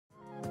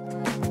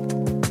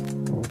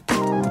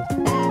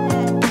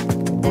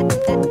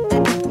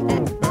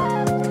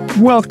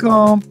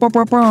Welcome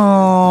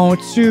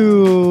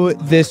to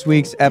this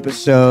week's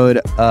episode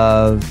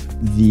of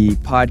the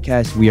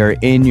podcast. We are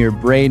in your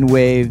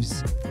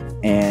brainwaves,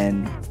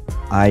 and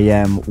I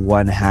am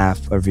one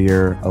half of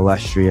your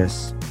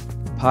illustrious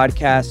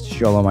podcast,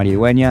 Shalom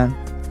Ariduena.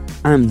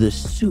 I'm the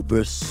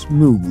super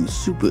smooth,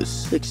 super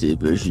sexy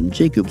version,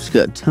 Jacob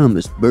Scott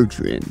Thomas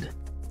Bertrand,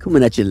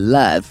 coming at you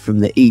live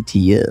from the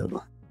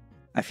ATL.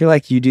 I feel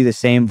like you do the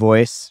same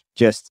voice,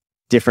 just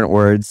different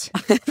words.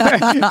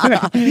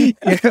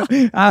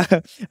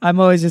 I'm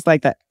always just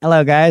like that.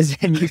 Hello, guys,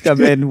 and you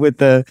come in with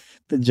the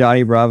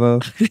Johnny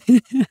Bravo.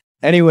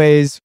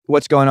 Anyways,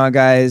 what's going on,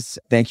 guys?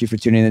 Thank you for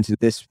tuning into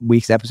this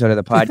week's episode of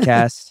the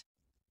podcast.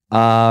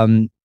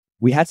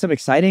 We had some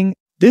exciting.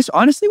 This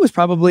honestly was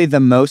probably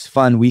the most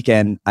fun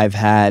weekend I've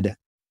had.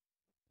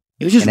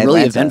 It was just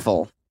really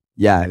eventful.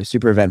 Yeah, it was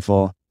super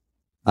eventful.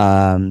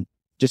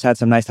 Just had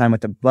some nice time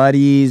with the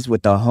buddies,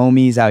 with the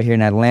homies out here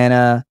in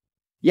Atlanta.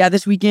 Yeah,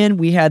 this weekend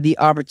we had the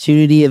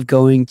opportunity of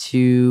going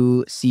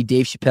to see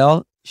Dave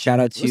Chappelle. Shout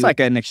out to... It was like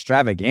an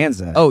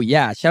extravaganza. Oh,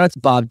 yeah. Shout out to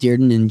Bob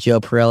Dearden and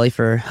Joe Pirelli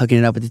for hooking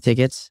it up with the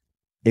tickets.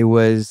 It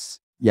was...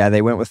 Yeah,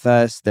 they went with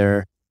us.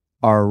 They're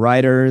our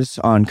writers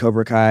on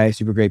Cobra Kai.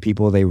 Super great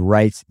people. They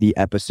write the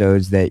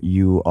episodes that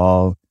you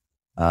all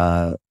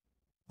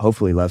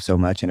hopefully love so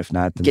much. And if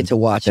not, then get to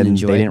watch and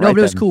enjoy it. No, but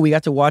it was cool. We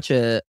got to watch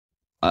a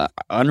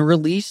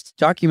unreleased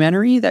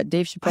documentary that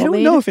Dave Chappelle made. I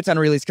don't know if it's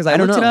unreleased because I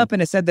looked it up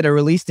and it said that it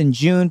released in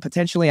June,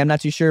 potentially. I'm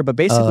not too sure. But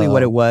basically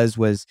what it was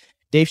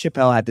Dave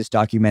Chappelle had this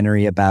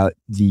documentary about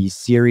the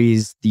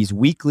series, these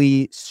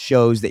weekly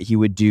shows that he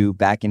would do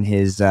back in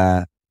his,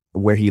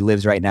 where he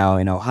lives right now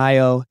in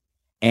Ohio.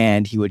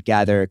 And he would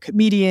gather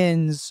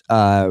comedians,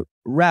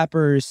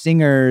 rappers,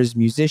 singers,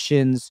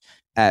 musicians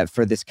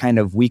for this kind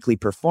of weekly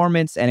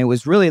performance. And it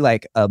was really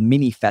like a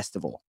mini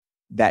festival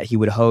that he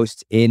would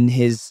host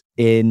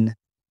in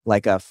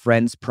like a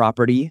friend's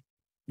property,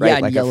 right? Yeah,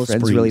 like Yellow a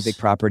friend's Springs. really big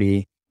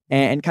property,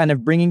 and kind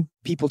of bringing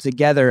people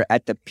together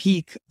at the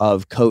peak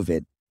of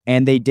COVID.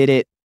 And they did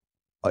it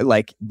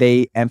like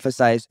they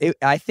emphasized it.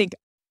 I think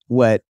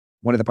one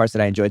of the parts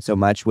that I enjoyed so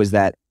much was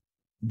that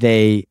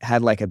they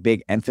had like a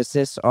big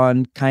emphasis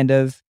on kind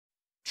of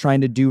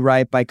trying to do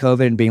right by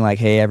COVID and being like,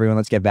 hey, everyone,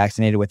 let's get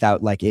vaccinated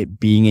without like it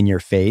being in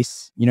your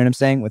face. You know what I'm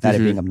saying? Without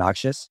it being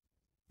obnoxious.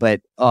 But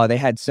they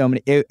had so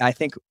many. I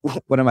think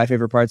one of my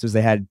favorite parts was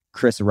they had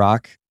Chris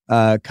Rock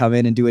come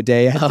in and do a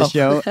day at the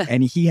show.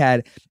 And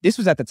this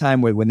was at the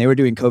time when they were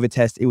doing COVID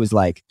tests, it was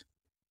like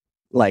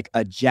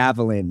a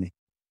javelin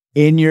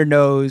in your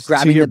nose,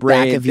 grabbing to your the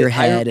brain. back of your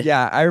head.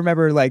 I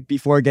remember like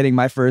before getting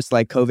my first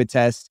like COVID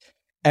test,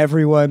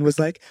 everyone was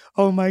like,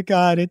 oh my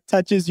God, it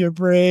touches your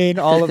brain.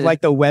 All of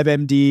like the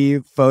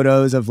WebMD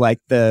photos of like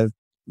the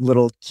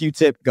little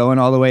Q-tip going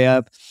all the way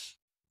up.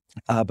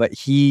 But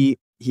he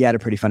had a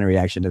pretty funny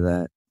reaction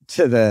to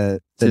the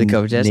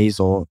COVID test?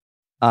 nasal.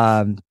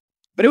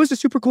 But it was a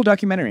super cool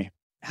documentary.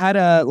 Had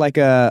a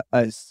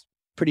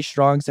pretty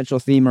strong central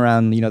theme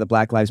around, the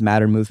Black Lives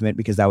Matter movement,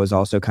 because that was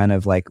also kind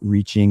of like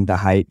reaching the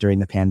height during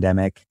the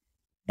pandemic.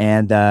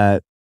 And, I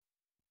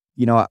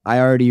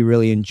already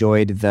really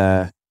enjoyed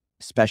the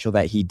special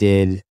that he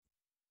did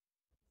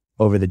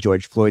over the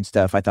George Floyd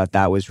stuff. I thought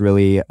that was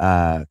really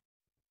felt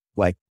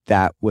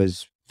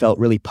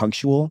really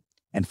punctual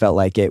and felt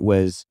like it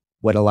was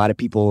what a lot of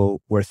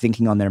people were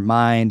thinking on their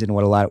mind and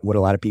what a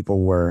lot of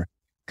people were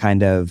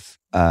kind of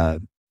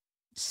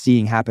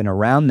seeing happen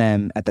around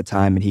them at the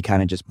time. And he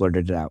kind of just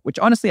blurted it out, which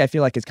honestly I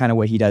feel like is kind of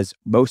what he does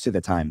most of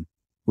the time,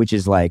 which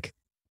is like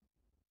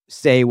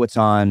say what's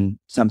on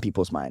some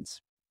people's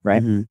minds,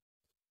 right? Mm-hmm.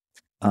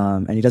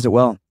 And he does it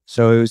well.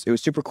 So it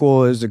was super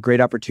cool. It was a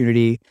great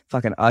opportunity.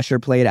 Fucking Usher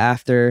played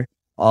after.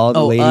 All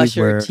the ladies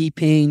Usher, were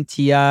T-Pain,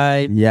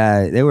 T.I.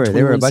 Yeah, they were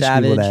a bunch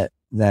Savage. of people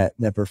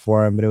that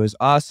performed, but it was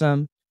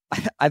awesome.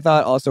 I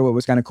thought also what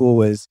was kind of cool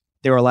was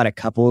there were a lot of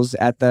couples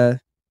at the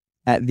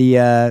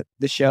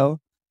show,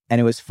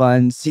 and it was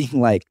fun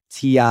seeing like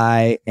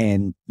T.I.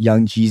 and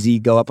Young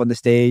Jeezy go up on the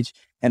stage,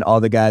 and all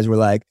the guys were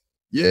like,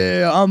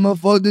 yeah, I'ma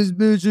fuck this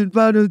bitch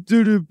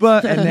and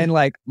butt. And then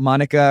like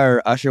Monica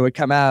or Usher would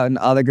come out and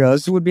all the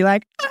girls would be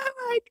like,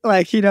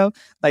 like there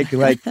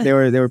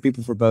were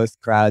people for both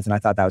crowds. And I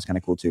thought that was kind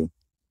of cool too.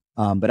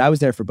 But I was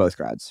there for both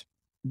crowds.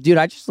 Dude,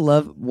 I just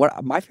love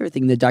my favorite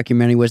thing in the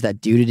documentary was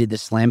that dude who did the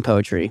slam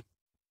poetry.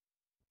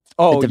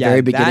 Oh, at the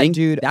very beginning. That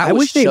dude, that I was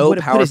wish they so would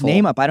have put his powerful.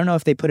 name up. I don't know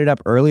if they put it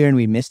up earlier and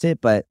we missed it,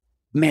 but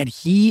Man,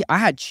 I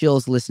had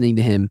chills listening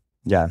to him.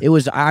 yeah. It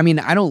was, I mean,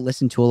 I don't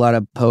listen to a lot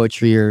of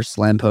poetry or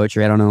slam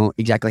poetry. I don't know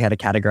exactly how to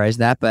categorize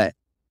that, but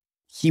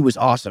he was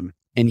awesome.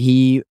 And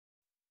I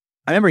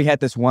remember he had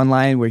this one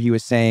line where he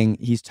was saying,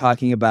 he's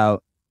talking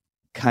about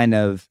kind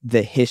of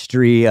the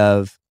history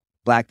of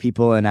Black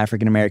people and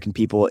African-American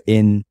people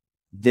in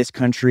this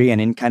country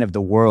and in kind of the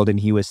world. And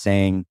he was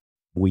saying,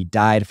 we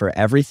died for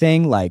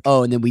everything. Like,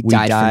 and then we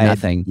died for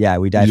nothing. Yeah,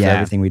 we died for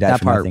everything. We died that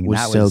for part nothing.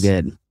 Was And so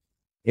good.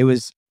 It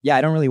was, yeah,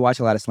 I don't really watch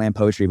a lot of slam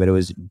poetry, but it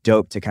was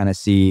dope to kind of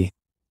see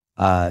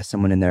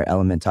someone in their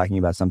element talking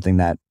about something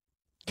that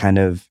kind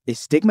of is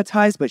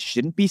stigmatized but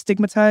shouldn't be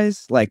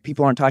stigmatized. Like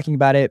people aren't talking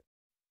about it,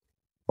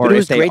 But or it if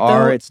was they great,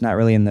 are, though, it's not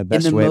really in the in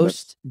best the way.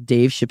 most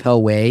Dave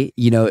Chappelle way.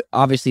 You know,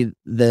 obviously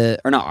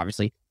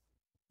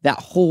that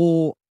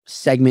whole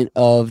segment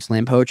of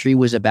slam poetry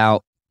was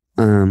about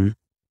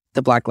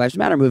the Black Lives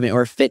Matter movement,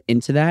 or fit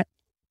into that.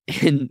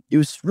 And it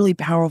was really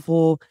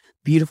powerful,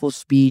 beautiful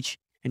speech.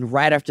 And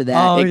right after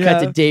that, it cut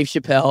to Dave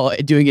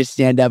Chappelle doing his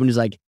stand-up, and he's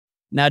like,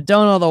 now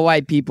don't all the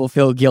white people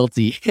feel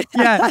guilty.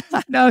 Yeah,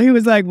 no, he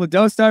was like, well,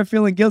 don't start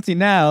feeling guilty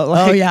now.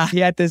 Like, yeah. he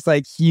had this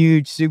like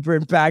huge, super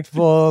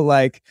impactful,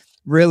 like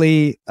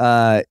really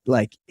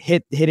like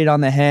hit it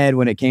on the head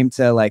when it came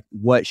to like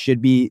what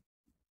should be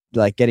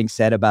like getting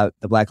said about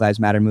the Black Lives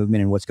Matter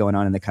movement and what's going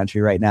on in the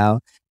country right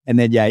now. And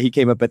then he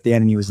came up at the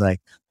end and he was like,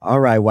 all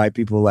right, white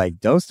people, like,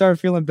 don't start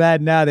feeling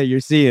bad now that you're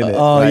seeing it.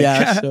 Oh Like,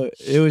 yeah, so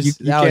it was you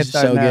that can't was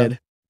start so now. good.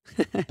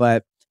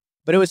 But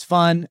it was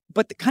fun.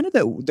 But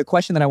the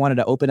question that I wanted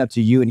to open up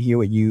to you and hear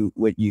what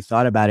you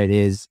thought about it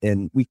is,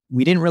 and we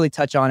didn't really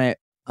touch on it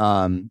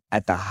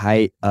at the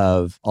height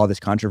of all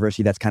this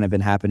controversy that's kind of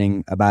been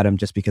happening about him,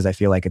 just because I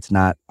feel like it's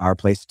not our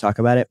place to talk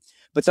about it.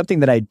 But something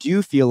that I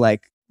do feel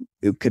like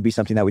it could be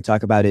something that we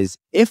talk about is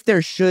if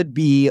there should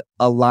be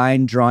a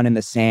line drawn in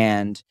the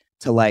sand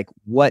to like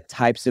what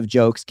types of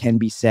jokes can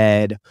be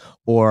said,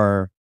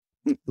 or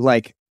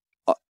like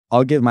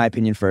I'll give my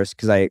opinion first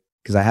because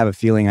I have a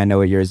feeling I know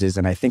what yours is,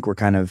 and I think we're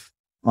kind of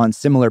on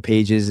similar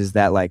pages, is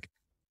that like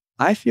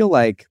I feel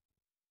like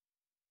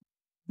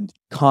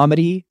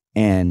comedy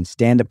and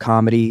stand-up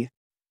comedy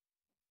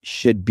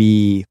should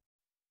be,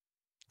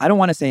 I don't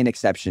want to say an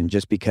exception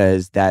just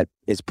because that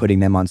is putting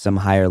them on some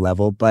higher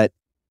level, but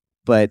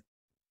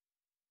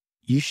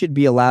you should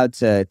be allowed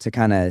to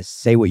kind of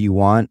say what you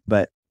want.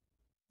 But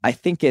I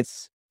think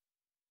it's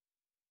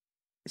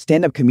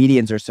stand-up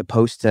comedians are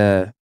supposed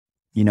to,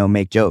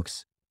 make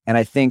jokes. And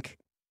I think,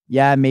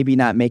 yeah, maybe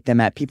not make them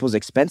at people's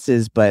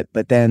expenses, but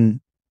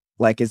then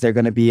like, is there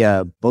going to be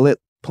a bullet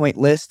point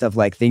list of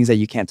like things that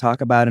you can't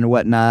talk about and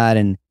whatnot?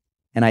 And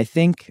I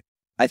think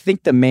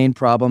the main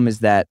problem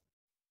is that,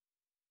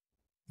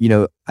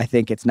 I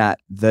think it's not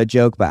the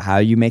joke, but how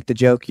you make the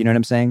joke. You know what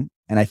I'm saying?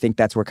 And I think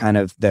that's where kind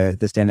of the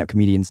stand-up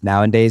comedians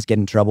nowadays get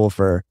in trouble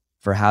for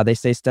how they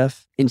say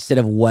stuff Instead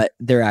of what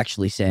they're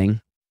actually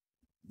saying.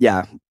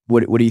 Yeah.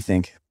 What do you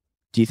think?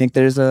 Do you think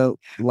there's a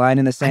line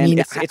in the sand? mean,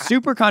 it's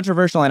super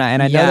controversial, and I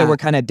know Yeah. that we're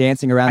kind of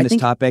dancing around this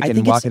topic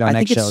and walking on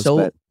eggshells.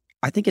 But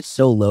I think it's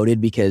so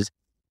loaded because,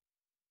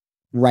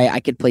 right, I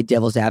could play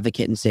devil's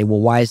advocate and say, well,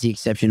 why is the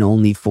exception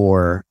only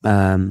for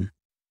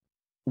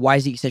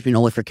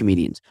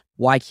comedians?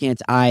 Why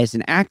can't I, as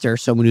an actor,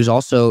 someone who's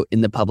also in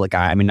the public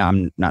eye, I mean,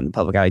 I'm not in the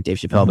public eye like Dave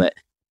Chappelle, but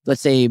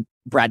let's say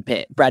Brad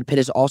Pitt. Brad Pitt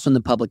is also in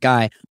the public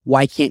eye.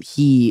 Why can't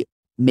he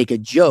make a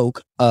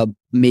joke,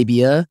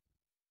 maybe a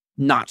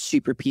not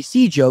super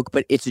PC joke,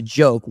 but it's a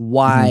joke?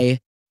 Why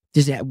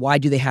why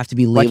do they have to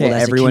be why labeled can't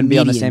as everyone a be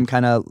on the comedian? same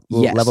kind of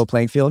Yes. level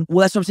playing field? Well,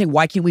 that's what I'm saying.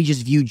 Why can't we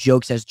just view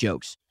jokes as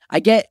jokes? I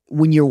get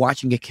when you're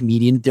watching a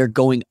comedian, they're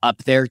going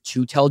up there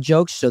to tell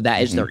jokes, so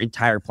that is their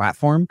entire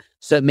platform.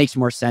 So it makes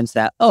more sense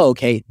that, oh,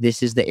 okay,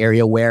 this is the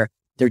area where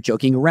they're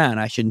joking around.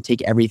 I shouldn't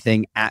take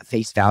everything at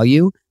face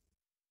value.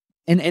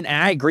 And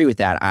I agree with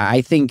that.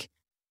 I think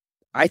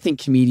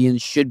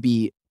comedians should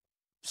be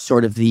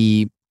sort of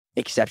the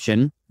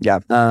exception. Yeah.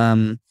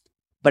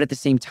 But at the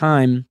same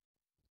time,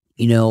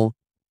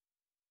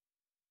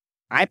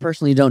 I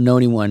personally don't know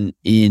anyone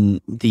in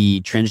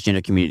the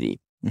transgender community.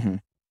 Mhm.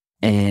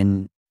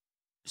 And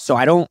so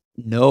I don't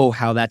know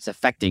how that's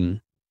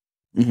affecting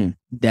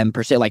them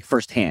per se, like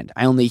firsthand.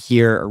 I only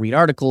hear or read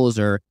articles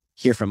or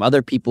hear from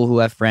other people who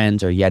have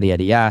friends or yada,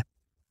 yada, yada.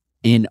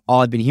 And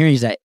all I've been hearing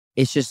is that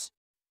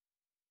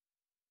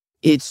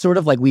it's sort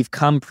of like we've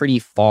come pretty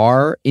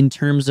far in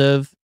terms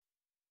of,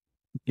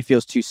 It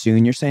feels too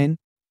soon, you're saying?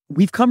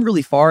 we've come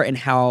really far in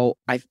how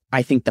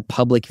I think the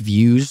public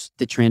views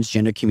the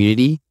transgender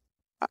community.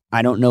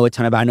 I don't know a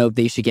ton about, I know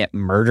they should get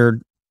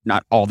murdered,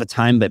 not all the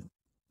time, but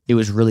it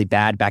was really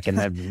bad back in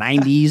the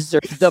 90s.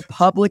 The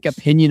public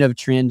opinion of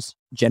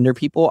transgender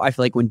people, I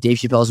feel like when Dave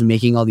Chappelle is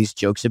making all these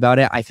jokes about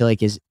it, I feel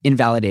like is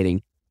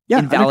invalidating. Yeah,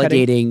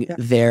 Invalidating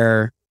undercutting.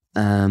 their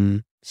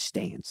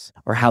stance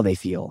or how they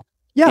feel.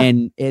 Yeah.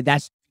 And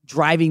that's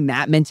driving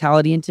that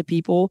mentality into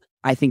people,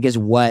 I think, is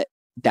what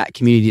that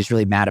community is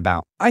really mad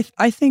about.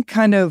 I think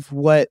kind of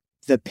what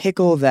the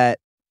pickle that,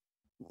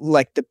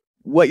 like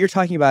what you're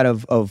talking about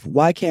of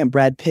why can't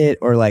Brad Pitt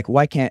or like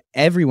why can't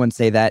everyone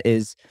say that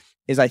is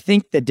I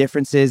think the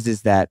difference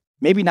is that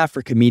maybe not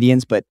for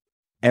comedians, but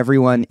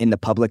everyone in the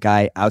public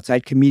eye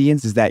outside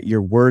comedians, is that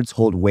your words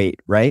hold weight,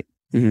 right?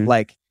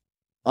 Like,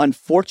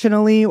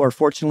 unfortunately or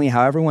fortunately,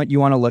 however you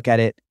want to look at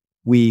it,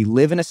 we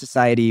live in a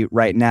society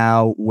right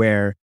now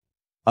where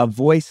a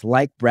voice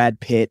like Brad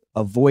Pitt,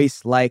 a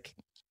voice like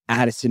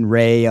Addison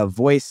Rae, a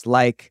voice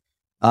like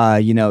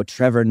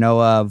Trevor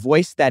Noah, a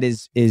voice that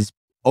is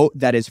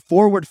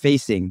forward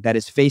facing, that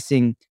is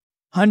facing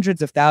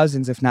hundreds of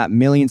thousands, if not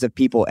millions of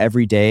people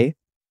every day,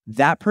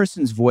 that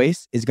person's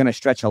voice is going to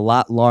stretch a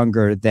lot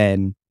longer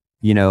than,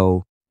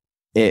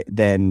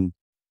 than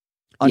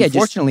Yeah, just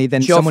unfortunately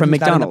than Joe someone from who's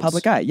not in the McDonald's.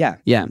 public eye. Yeah,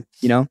 Yeah.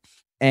 you know,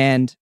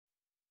 and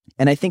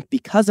I think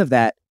because of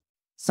that,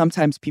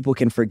 sometimes people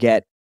can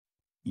forget.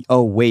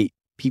 Oh wait,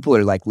 people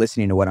are like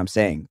listening to what I'm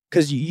saying,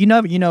 because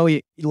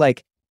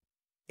like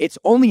it's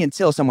only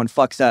until someone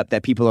fucks up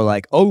that people are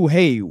like, oh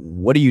hey,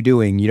 what are you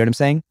doing? You know what I'm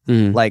saying?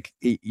 Mhm. Like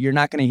you're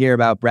not going to hear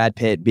about Brad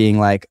Pitt being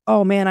like,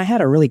 oh man, I had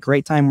a really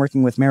great time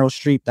working with Meryl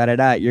Streep. Da da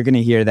da. You're going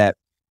to hear that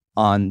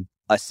on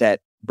a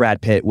set.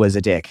 Brad Pitt was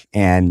a dick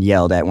and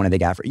yelled at one of the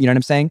gaffers. You know what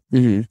I'm saying?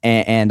 Mhm.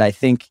 And I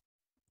think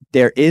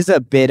there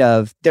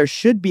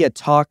should be a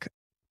talk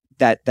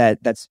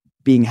that's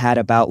being had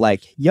about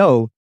like,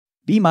 yo,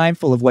 be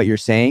mindful of what you're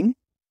saying,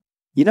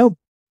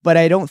 but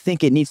I don't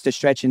think it needs to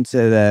stretch into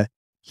the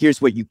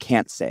here's what you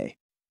can't say.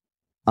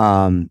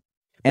 And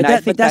I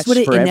think that's what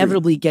it for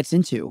inevitably gets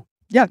into.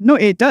 yeah, no,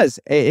 it does.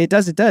 It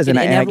does. It And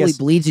I inevitably guess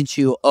bleeds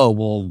into, oh,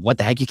 well, what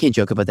the heck? You can't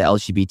joke about the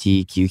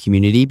LGBTQ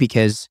community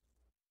because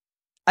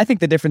I think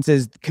the difference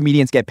is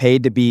comedians get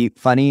paid to be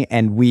funny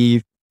and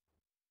we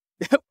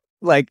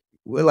like,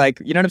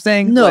 you know what I'm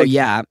saying? no, Like,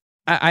 yeah,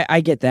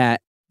 I get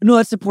that. No,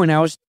 that's the point I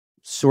was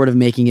sort of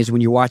making is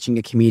when you're watching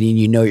a comedian,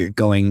 you're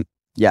going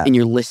yeah. and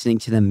you're listening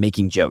to them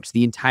making jokes.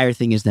 The entire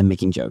thing is them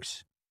making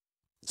jokes.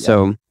 Yeah.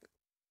 So,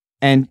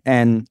 And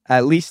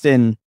at least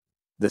in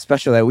the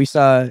special that we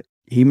saw,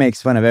 he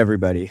makes fun of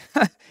everybody.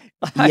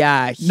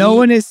 yeah, No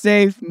one is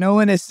safe. No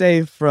one is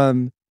safe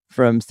from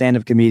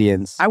stand-up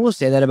comedians. I will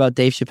say that about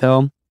Dave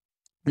Chappelle,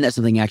 and that's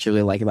something I actually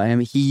really like about him.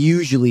 He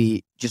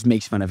usually just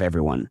makes fun of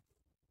everyone.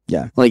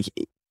 Yeah. Like,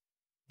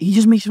 he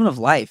just makes fun of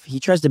life. He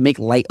tries to make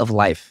light of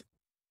life.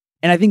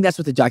 And I think that's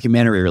what the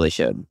documentary really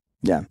showed.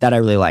 Yeah. That I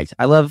really liked.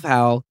 I love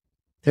how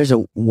there's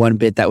one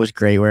bit that was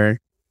great where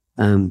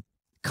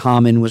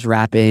Common was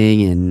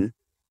rapping and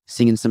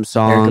singing some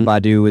song.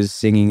 Erykah Badu was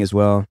singing as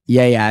well.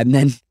 Yeah. And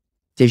then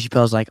Dave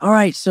Chappelle's like, all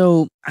right,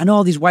 so I know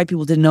all these white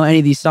people didn't know any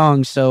of these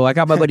songs, so I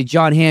got my buddy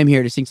John Hamm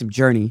here to sing some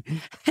Journey.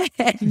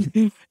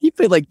 He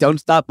played like Don't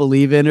Stop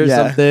Believin' or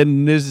Yeah.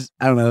 something.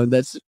 I don't know.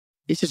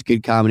 It's just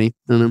good comedy.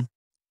 I don't know.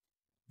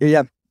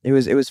 Yeah. It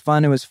was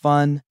fun. It was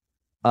fun.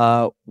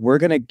 We're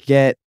gonna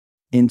get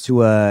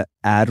into a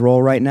ad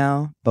roll right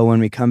now, but when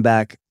we come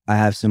back, I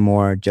have some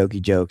more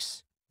jokey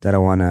jokes that I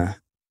wanna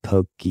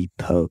pokey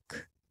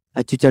poke.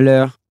 À tout à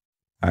l'heure.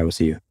 All right, we'll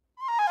see you.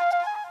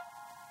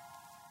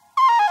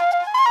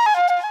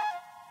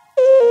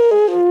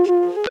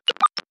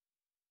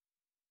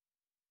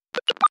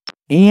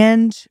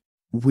 And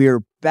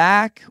we're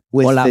back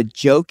with Hola. the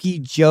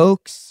jokey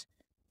jokes.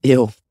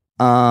 Ew.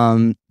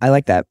 I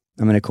like that.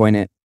 I'm gonna coin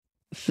it.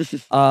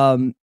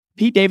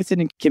 Pete Davidson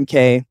and Kim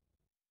K.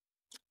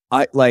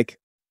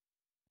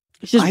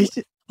 It's just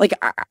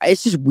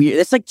it's just weird.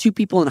 It's like two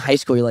people in high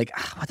school. You're like,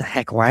 what the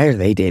heck? Why are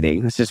they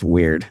dating? That's just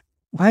weird.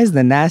 Why is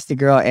the nasty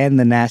girl and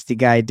the nasty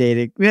guy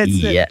dating?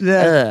 Yeah.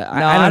 No,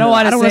 I don't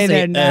want to say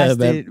they're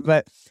nasty,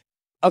 but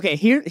okay.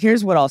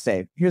 Here's what I'll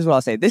say.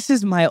 This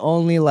is my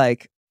only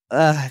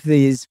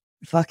these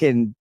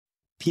fucking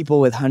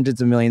people with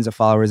hundreds of millions of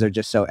followers are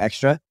just so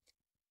extra.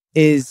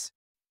 Is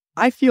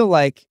I feel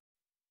like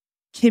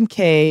Kim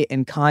K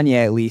and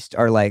Kanye at least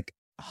are like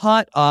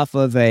hot off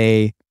of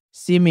a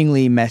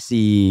seemingly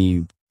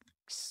messy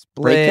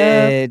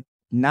split.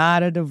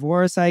 Not a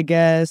divorce, I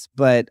guess,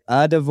 but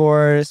a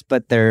divorce,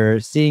 but they're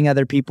seeing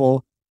other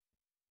people.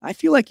 I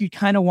feel like you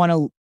kind of want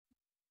to,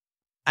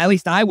 at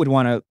least I would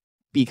want to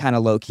be kind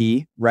of low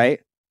key, right?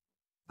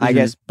 I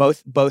guess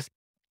both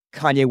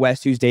Kanye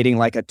West, who's dating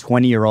like a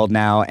 20-year-old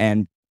now,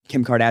 and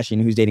Kim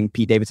Kardashian, who's dating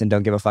Pete Davidson,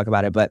 don't give a fuck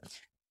about it. But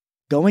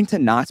going to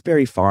Knott's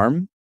Berry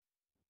Farm,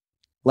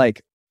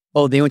 like,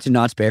 oh, they went to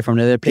Knott's Berry Farm.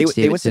 they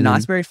went to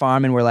Knott's Berry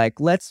Farm and were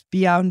like, let's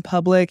be out in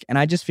public. And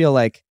I just feel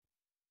like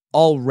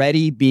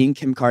already being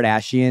Kim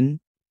Kardashian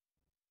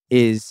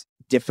is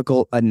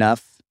difficult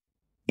enough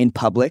in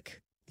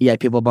public. Yeah,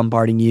 people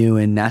bombarding you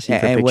and asking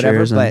for and pictures. whatever,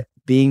 and- but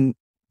being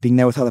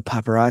there with all the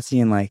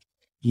paparazzi and like,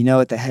 you know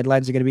what the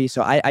headlines are going to be.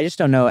 So I just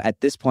don't know at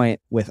this point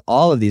with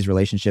all of these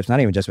relationships, not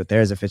even just with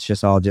theirs, if it's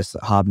just all just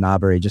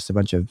hobnobbery, just a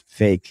bunch of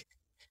fake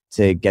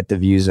to get the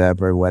views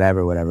up or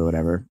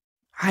whatever.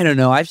 I don't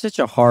know. I have such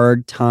a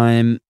hard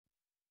time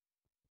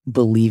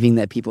believing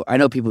that people, I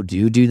know people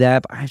do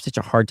that, but I have such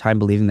a hard time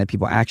believing that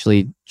people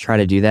actually try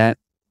to do that.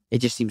 It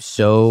just seems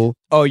so.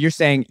 Oh, you're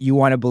saying you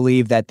want to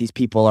believe that these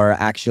people are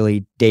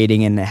actually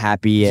dating and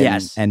happy and,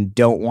 Yes. and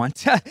don't want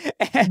to.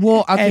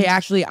 Well, okay, and-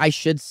 actually, I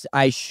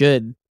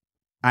should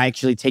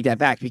actually take that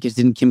back because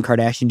didn't Kim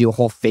Kardashian do a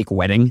whole fake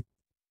wedding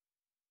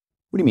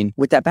What do you mean?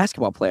 with that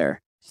basketball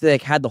player? So they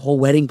had the whole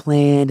wedding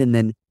planned and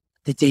then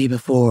the day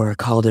before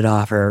called it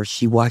off or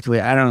she walked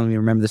away. I don't even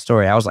remember the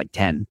story. I was like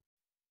 10.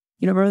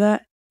 You don't remember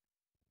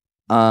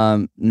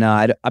that?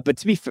 No, but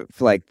to be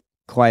like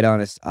quite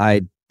honest,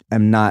 I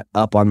am not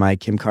up on my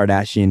Kim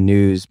Kardashian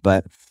news,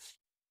 but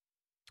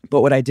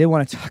what I did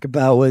want to talk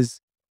about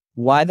was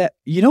why that,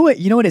 you know what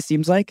it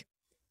seems like?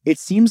 It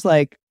seems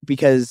like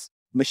because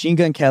Machine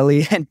Gun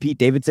Kelly and Pete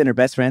Davidson are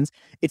best friends,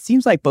 it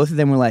seems like both of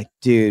them were like,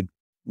 dude,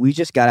 we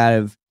just got out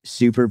of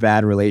super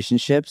bad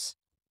relationships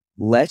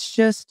let's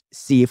just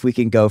see if we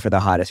can go for the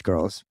hottest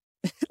girls.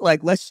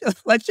 Like, let's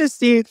just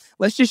see,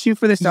 let's just shoot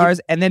for the stars.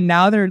 And then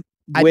now they're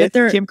with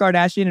Kim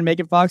Kardashian and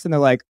Megan Fox, and they're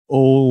like,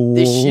 oh,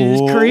 this shit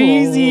is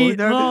crazy.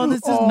 Oh, This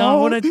is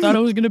not what I thought it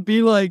was gonna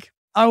be like.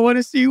 I want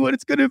to see what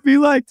it's gonna be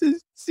like to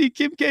see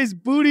Kim K's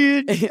booty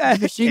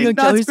and Machine Gun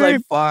Kelly's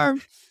like,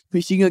 farm.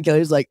 Machine Gun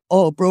Kelly's like,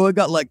 oh, bro, I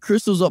got like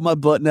crystals up my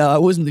butt now. I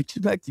wasn't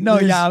expecting No,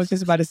 this. yeah, I was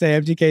just about to say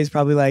MGK is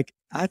probably like,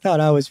 I thought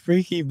I was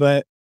freaky,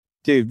 but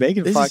dude,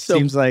 Megan This is Fox some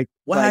seems like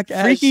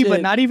whack-ass freaky, but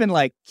shit. not even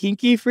like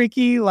kinky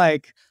freaky.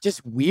 Like,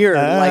 Just weird.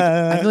 Like,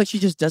 I feel like she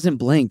just doesn't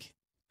blink.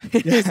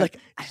 It's like,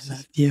 I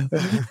love you.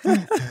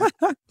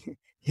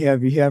 yeah,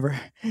 have you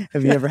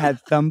ever had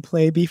thumb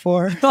play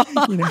before?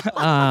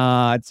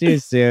 Too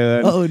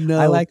soon. Oh no.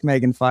 I like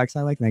Megan Fox.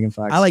 I like Megan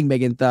Fox.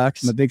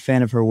 I'm a big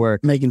fan of her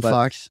work. Megan but,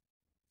 Fox.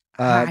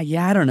 Uh,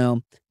 Yeah, I don't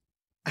know.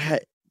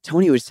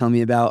 Tony was telling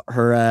me about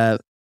her.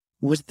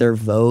 Was their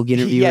Vogue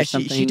interview or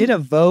something? she did a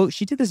Vogue.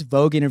 She did this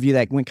Vogue interview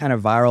that went kind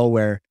of viral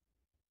where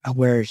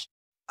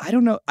I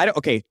don't know.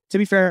 Okay, to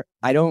be fair,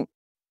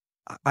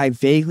 I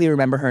vaguely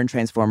remember her in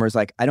Transformers.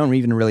 Like, I don't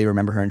even really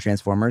remember her in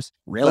Transformers.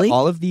 Really? But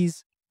all of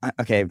these,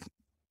 okay,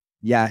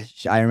 yeah,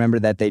 I remember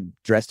that they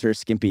dressed her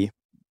skimpy.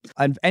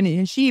 And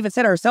she even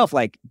said it herself,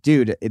 like,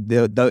 dude,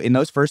 in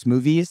those first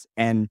movies,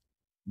 and,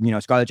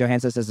 Scarlett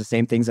Johansson says the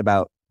same things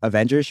about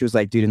Avengers. She was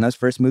like, dude, in those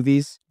first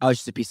movies, I was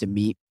just a piece of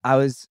meat. I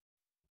was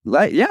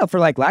like, yeah, for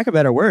like lack of a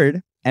better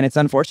word. And it's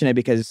unfortunate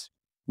because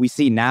we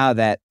see now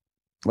that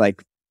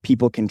like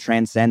people can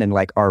transcend and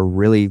like are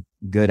really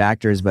good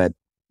actors, but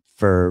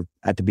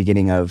at the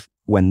beginning of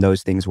when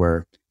those things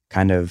were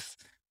kind of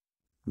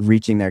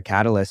reaching their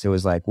catalyst, it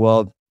was like,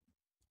 well,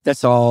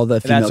 that's all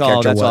the female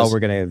character that's was. all we're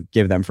gonna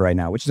give them for right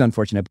now, which is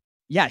unfortunate.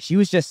 Yeah, she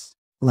was just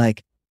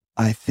like,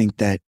 I think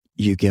that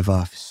you give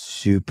off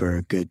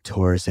super good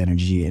Taurus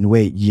energy, and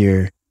wait,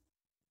 your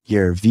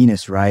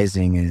Venus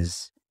rising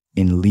is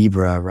in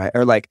Libra, right?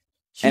 Or like,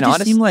 She and just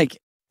honestly, seemed like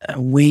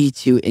way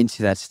too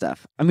into that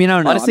stuff. I mean, I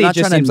don't know. honestly, I'm it not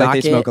just trying seems to like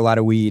they knock smoke it. a lot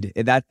of weed.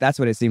 That's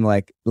what it seemed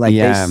like. Like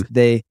Yeah.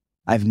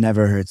 I've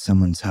never heard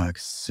someone talk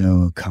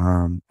so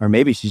calm. Or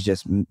maybe she's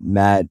just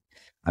mad.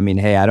 I mean,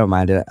 hey, I don't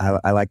mind it.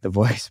 I like the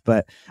voice,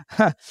 but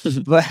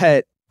but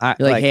I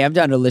You're like, hey, I'm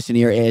down to listen to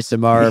your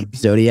ASMR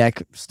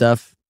Zodiac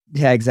stuff.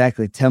 yeah,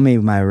 exactly. Tell me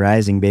my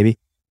rising, baby.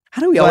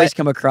 How do we But- always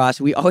come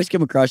across? We always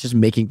come across just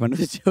making fun of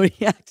the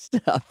Zodiac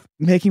stuff.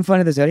 Making fun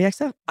of the Zodiac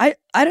stuff? I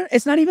don't.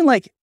 It's not even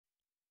like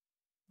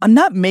I'm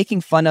not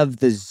making fun of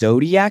the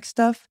Zodiac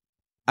stuff.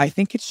 I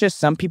think it's just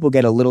some people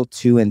get a little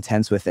too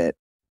intense with it,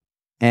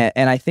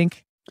 and I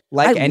think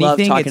like I anything, love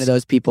talking to it's-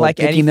 those people, like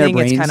picking their anything,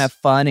 brains. it's kind of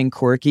fun and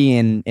quirky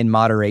in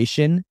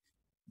moderation.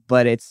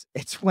 But it's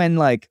when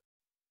like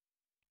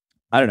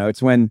I don't know.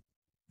 It's when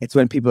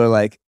people are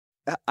like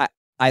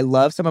I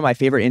love some of my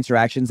favorite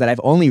interactions that I've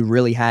only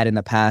really had in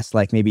the past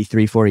like maybe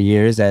 3-4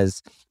 years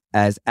as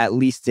at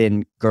least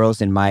in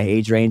girls in my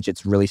age range.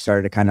 It's really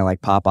started to kind of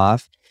like pop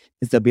off.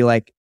 Is they'll be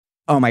like,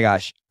 oh my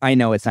gosh, I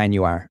know what sign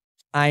you are.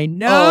 I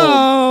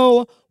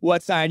know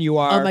what sign you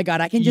are. Oh my God,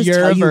 I can just You're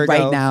tell a you Virgo.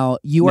 right now,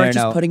 you No, are no,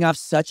 just no. putting off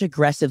such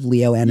aggressive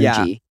Leo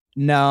energy.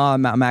 No,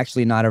 I'm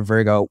actually not a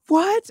Virgo.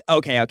 What?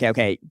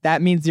 Okay.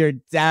 That means you're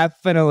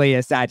definitely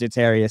a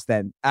Sagittarius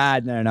then.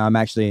 No,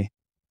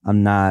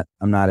 I'm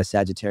not a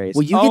Sagittarius.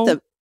 Well,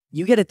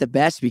 you get it the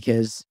best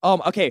because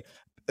Okay.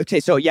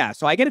 So yeah,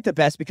 so I get it the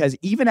best because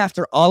even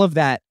after all of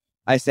that,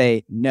 I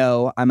say,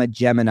 no, I'm a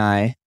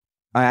Gemini.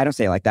 I don't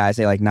say it like that. I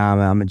say like, nah,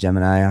 I'm a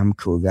Gemini. I'm a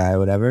cool guy,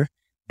 whatever.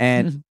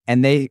 And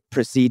they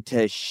proceed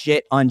to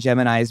shit on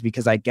Geminis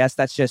because I guess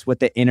that's just what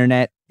the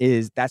internet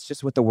is. That's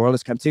just what the world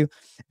has come to.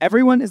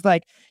 Everyone is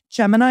like,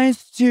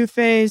 Gemini's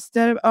two-faced.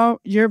 Oh,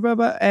 you're blah,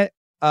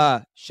 blah.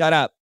 Shut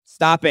up.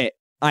 Stop it.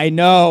 I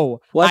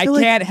know. Well, I I feel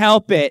like- can't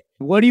help it.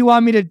 What do you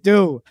want me to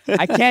do?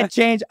 I can't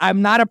change.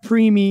 I'm not a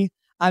preemie.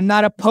 I'm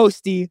not a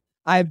postie.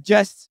 I'm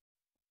just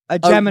a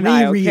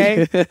Gemini,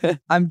 okay?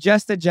 I'm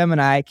just a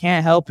Gemini. I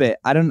can't help it.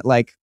 I don't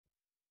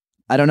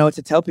know what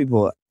to tell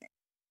people.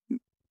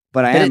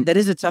 But I am. That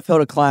is a tough hill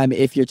to climb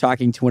if you're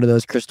talking to one of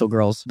those crystal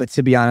girls. But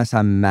to be honest,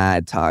 I'm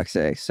mad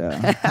toxic. So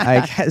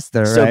I guess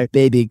they're So right.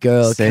 baby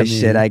girl, Say come shit.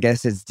 here. I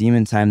guess it's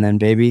demon time then,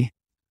 baby.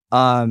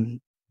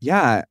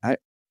 Yeah.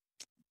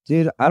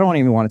 Dude, I don't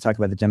even want to talk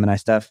about the Gemini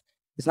stuff.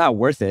 It's not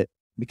worth it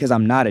because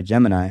I'm not a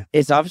Gemini.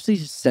 It's obviously a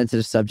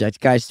sensitive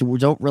subject, guys. So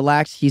don't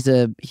relax. He's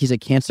a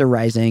Cancer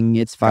rising.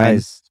 It's fine.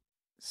 Guys,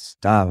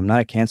 stop. I'm not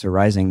a Cancer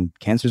rising.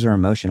 Cancers are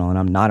emotional, and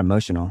I'm not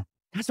emotional.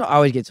 That's what I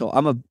always get told.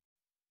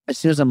 As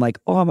soon as I'm like,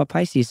 oh, I'm a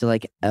Pisces, they're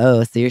like,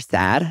 oh, so you're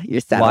sad?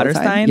 You're sad all Water the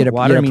time? sign? You're,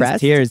 Water you're means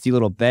depressed? tears, you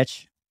little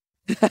bitch.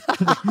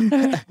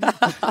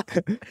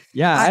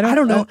 Yeah, I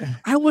don't know.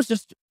 I almost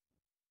just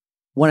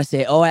want to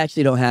say, oh, I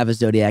actually don't have a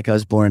zodiac. I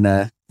was born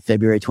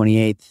February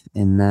 28th,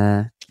 and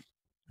I'm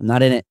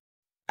not in it.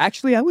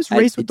 Actually, I was I-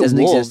 raised it with the doesn't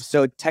wolves, exist.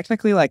 so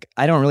technically, like,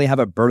 I don't really have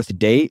a birth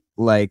date.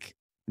 Like,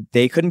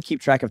 they couldn't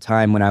keep track of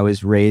time when I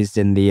was raised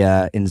in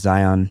the in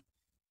Zion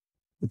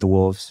with the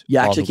wolves. You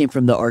All actually the- came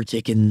from the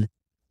Arctic, and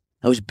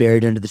I was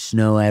buried under the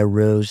snow. I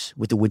arose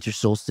with the winter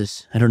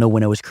solstice. I don't know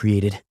when I was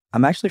created.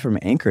 I'm actually from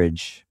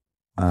Anchorage,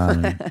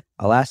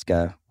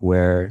 Alaska,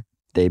 where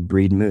they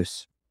breed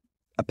moose.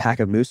 A pack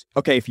of moose.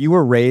 Okay, if you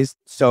were raised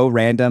so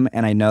random,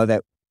 and I know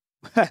that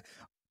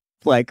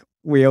like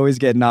we always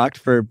get knocked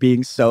for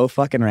being so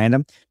fucking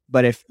random,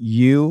 but if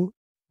you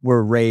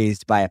were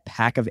raised by a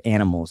pack of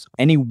animals,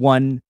 any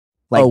one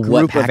what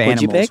group pack of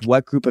would you animals, pick?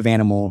 what group of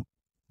animal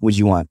would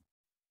you want?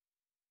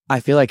 I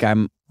feel like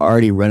I'm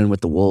already running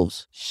with the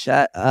wolves.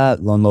 Shut up,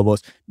 Lone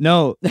Lobos.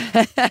 No,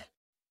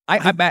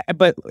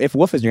 but if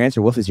wolf is your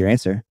answer, wolf is your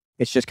answer.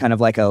 It's just kind of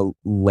like a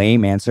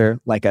lame answer,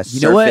 like a You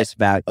know what? surface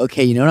value.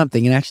 Okay, you know what I'm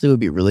thinking actually would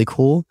be really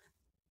cool?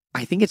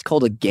 I think it's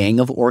called a gang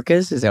of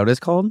orcas. Is that what it's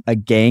called? A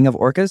gang of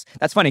orcas.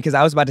 That's funny because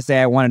I was about to say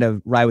I wanted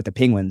to ride with the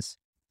penguins.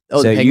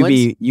 Oh, so the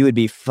penguins? you would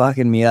be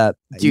fucking me up,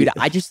 Dude,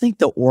 I just think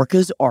the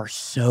orcas are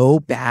so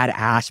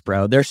badass,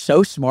 bro. They're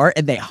so smart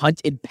and they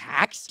hunt in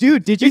packs.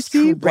 Dude, did you It's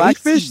see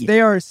Blackfish? crazy.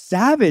 They are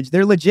savage.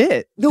 They're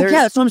legit. No, They're-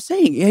 yeah, that's what I'm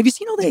saying. Have you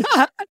seen all they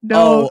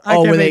no, I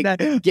can't where make they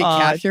that. get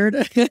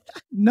captured?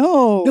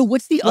 No, No,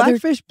 what's the other?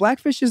 Blackfish.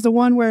 Blackfish is the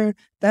one where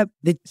that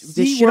The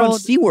shit on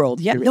SeaWorld- SeaWorld.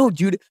 Yeah, no,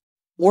 dude.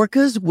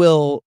 Orcas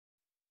will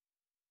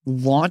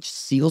launch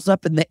seals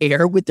up in the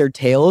air with their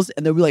tails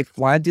and they'll be like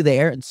flying through the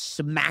air and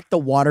smack the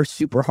water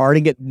super hard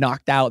and get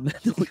knocked out and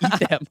then they'll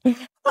eat them.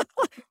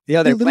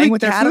 yeah, they're literally playing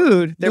with their cattle-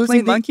 food. They're those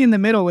playing are the- monkey in the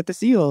middle with the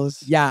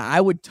seals. Yeah, I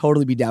would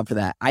totally be down for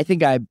that. I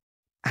think I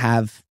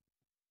have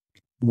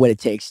what it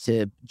takes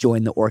to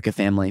join the orca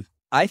family.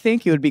 I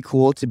think it would be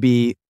cool to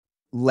be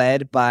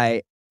led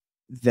by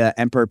the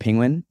emperor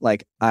penguin.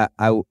 Like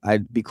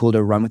I'd be cool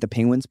to run with the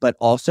penguins, but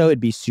also it'd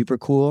be super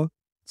cool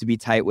to be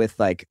tight with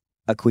like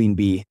a queen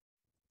bee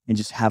and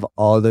just have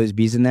all those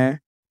bees in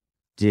there.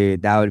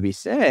 Dude, that would be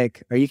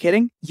sick. Are you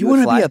kidding? You would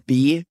want to fly- be a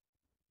bee?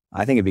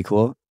 I think it'd be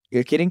cool.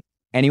 You're kidding?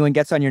 Anyone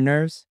gets on your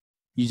nerves,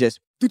 you just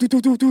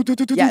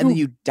Yeah, and then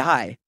you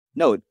die.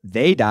 no,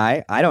 they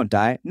die. I don't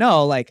die.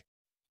 No, like,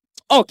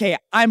 okay,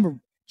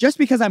 just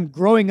because I'm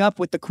growing up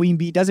with the queen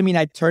bee doesn't mean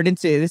I turned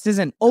into this.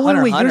 Isn't Oh,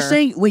 Hunter wait, Hunter. you're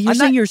saying I'm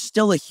not- you're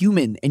still a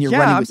human and you're Yeah,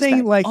 running I'm with saying,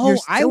 specs. like, oh, you're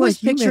I still a was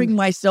picturing human.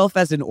 myself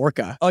as an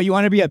orca. Oh, you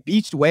want to be a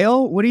beached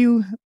whale? What do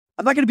you?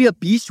 I'm not gonna be a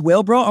beast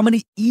whale, bro. I'm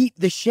gonna eat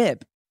the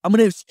ship. I'm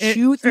gonna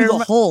chew through the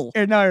hole.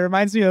 No, it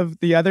reminds me of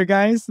the other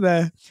guys.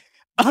 I'd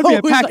Oh, be a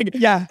it's pack. like-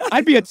 Yeah,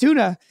 I'd be a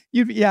tuna.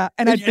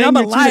 and I'd bang I'm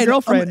a your tuna lion.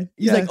 girlfriend.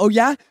 He's like, oh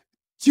yeah,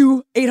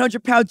 2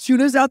 800-pound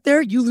tunas out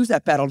there. You lose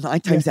that battle 9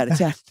 times out of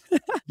 10.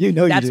 you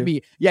know, That's you do.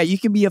 me. Yeah, you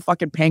can be a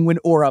fucking penguin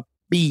or a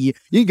bee.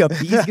 You think a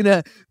bee's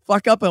gonna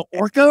fuck up an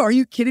orca? Are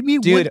you kidding me?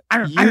 Dude,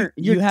 What?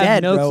 you have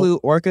dead, no bro. clue.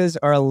 Orcas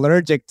are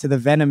allergic to the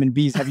venom in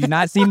bees. Have you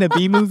not seen the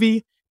bee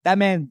movie? That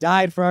man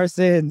died for our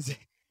sins.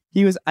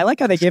 I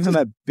like how they gave him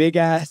a big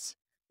ass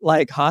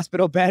like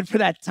hospital bed for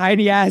that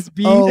tiny ass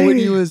bee. Oh, when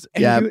he was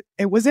And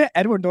was it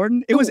Edward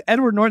Norton? It was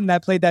Edward Norton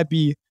that played that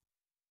bee.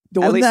 the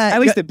At one least, that at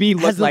least the bee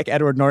has looked the- like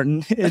Edward Norton.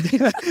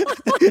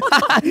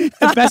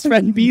 The best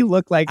friend bee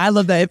looked like. I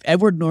love that if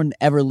Edward Norton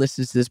ever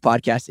listens to this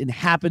podcast and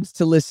happens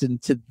to listen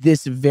to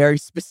this very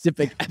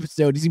specific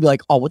episode, he's gonna be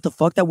like, "Oh, what the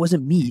fuck? That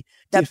wasn't me.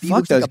 That Dude, bee fuck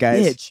looks those like a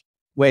guys. bitch."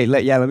 Wait,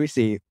 let me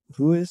see.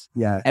 Who is?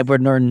 Yeah,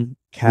 Edward Norton.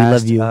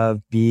 cast love you.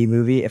 of Bee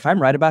movie. If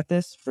I'm right about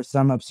this, for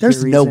some obscure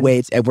There's reason, no way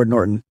it's Edward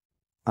Norton.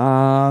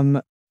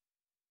 I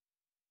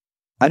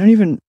don't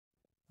even.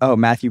 Oh,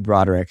 Matthew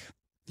Broderick.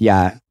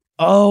 Yeah.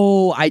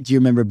 Oh, I do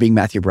remember being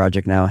Matthew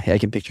Broderick now. I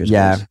can picture his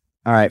Yeah. face.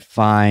 All right.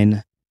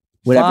 Fine.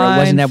 Whatever. It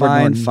wasn't Fine, Edward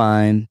fine, Norton.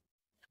 Fine.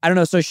 I don't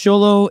know. So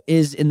Sholo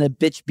is in the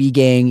bitch bee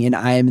gang, and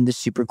I am in the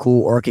super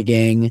cool orca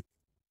gang.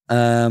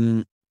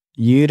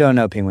 You don't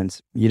know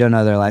penguins. You don't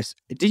know their lives.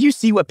 Did you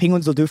see what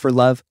penguins will do for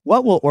love?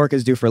 What will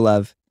orcas do for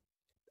love?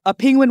 A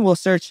penguin will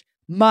search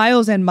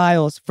miles and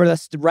miles for the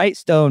right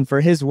stone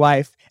for his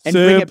wife and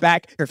bring Sip. it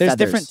back. Or There's feathers.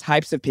 different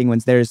types of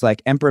penguins. There's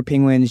like emperor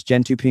penguins,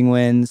 gentoo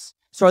penguins.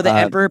 So are the Uh,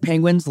 emperor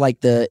penguins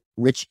like the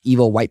rich,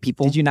 evil white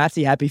people? Did you not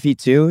see Happy Feet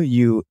 2?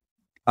 You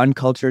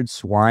uncultured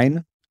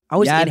swine. I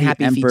was in the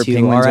Happy Feet emperor too. All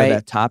penguins are the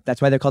right. top.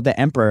 That's why they're called the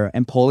emperor.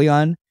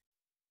 Empoleon.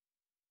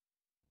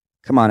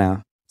 Come on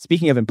now.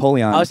 Speaking of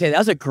Empoleon. I would say that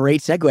was a great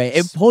segue.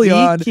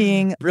 Empoleon,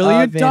 Speaking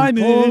brilliant of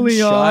diamond,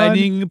 Empoleon,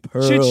 shining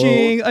pearl.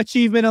 Cha-ching,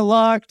 achievement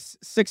unlocked,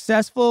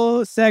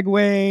 successful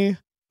segue.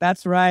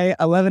 That's right.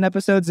 11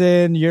 episodes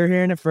in, you're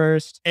hearing it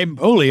first.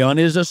 Empoleon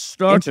is a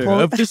starter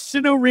Empo- of the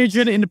Sinnoh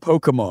region in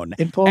Pokemon.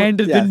 Empo-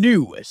 The yeah.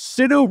 new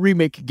Sinnoh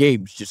remake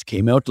games just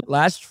came out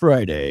last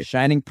Friday.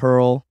 Shining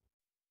Pearl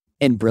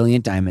And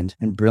Brilliant Diamond.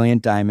 and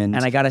Brilliant Diamond.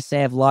 And I gotta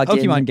say, I've logged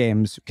Pokemon in.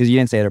 games, because you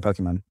didn't say they're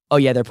Pokemon. Oh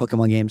yeah, they're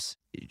Pokemon games.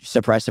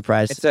 Surprise,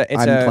 surprise. It's a-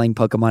 I'm playing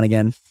Pokemon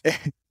again.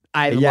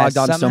 I've Yeah, logged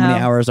on so many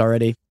somehow- hours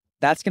already.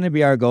 That's going to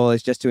be our goal,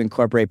 is just to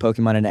incorporate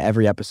Pokemon into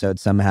every episode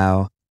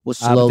somehow. We'll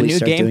But slowly the new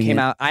start game doing came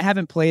it. out. I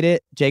haven't played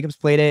it. Jacob's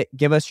played it.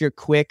 Give us your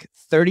quick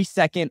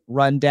 30-second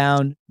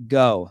rundown.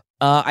 Go.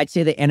 I'd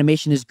say the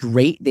animation is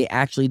great. They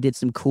actually did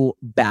some cool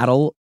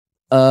battle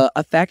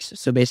effects.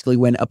 So basically,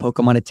 when a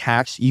Pokemon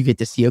attacks, you get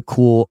to see a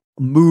cool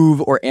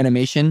move or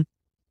animation.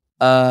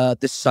 The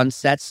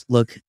sunsets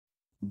look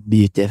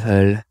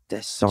beautiful.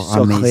 They're so crisp.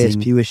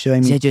 amazing. He was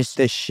showing me They're just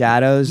the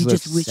shadows. you look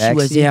just wish sexy. you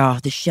were there.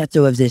 The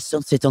shadow of the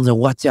sunset on the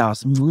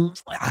waters. It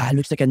looks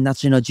like a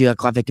National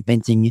Geographic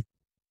painting.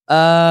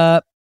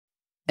 And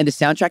the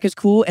soundtrack is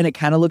cool, and it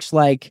kind of looks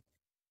like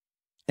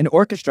An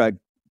orchestra.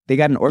 They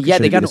got an orchestra. yeah,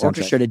 they to got do an the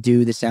orchestra soundtrack. to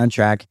do the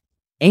soundtrack,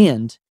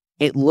 and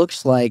it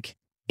looks like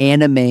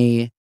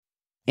anime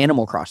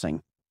Animal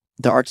Crossing,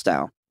 the art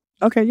style.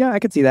 Okay, yeah, I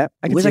could see that.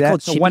 I could Was see that that.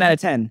 called So Chibi? 1 out of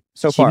 10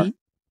 so far. Chibi?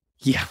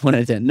 Yeah, 1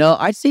 out of 10. No,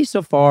 I'd say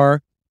so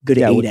far good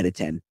Yeah, 8 out of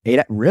 10.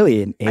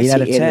 Really? An 8 I'd out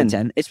say of 8 10. out of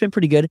 10. It's been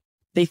pretty good.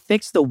 They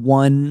fixed the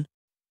one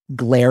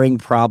glaring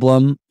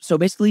problem. So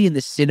basically in the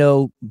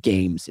Sinnoh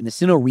games, in the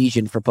Sinnoh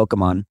region for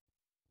Pokemon,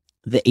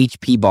 the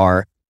HP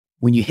bar,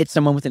 when you hit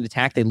someone with an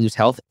attack, they lose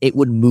health, it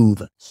would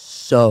move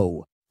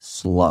so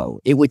slow.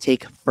 It would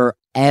take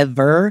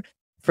forever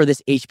for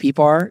this HP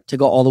bar to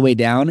go all the way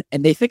down,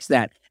 and they fixed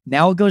that.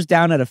 Now it goes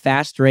down at a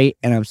fast rate,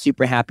 and I'm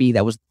super happy.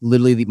 That was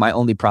literally my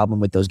only problem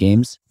with those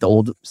games, the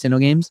old Sinnoh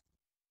games.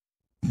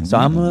 So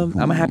I'm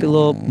a happy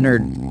little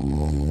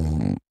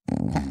nerd.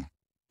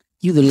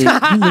 You literally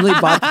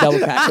bought the double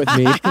pack with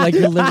me. Like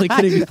you're literally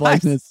kidding me playing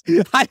this.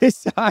 I'm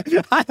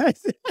sorry.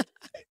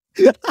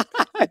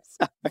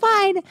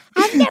 Fine.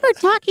 I'm never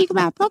talking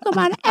about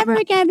Pokemon ever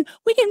again.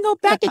 We can go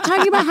back to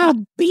talking about how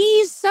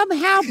bees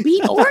somehow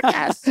beat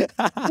orcas.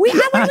 How are we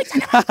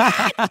talking about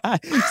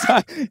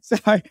that?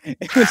 Sorry.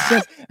 It was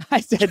just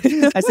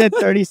I said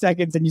 30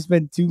 seconds and you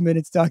spent 2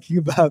 minutes talking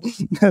about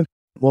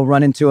We'll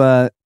run into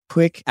a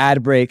quick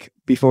ad break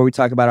before we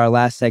talk about our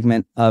last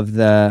segment of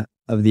the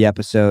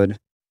episode.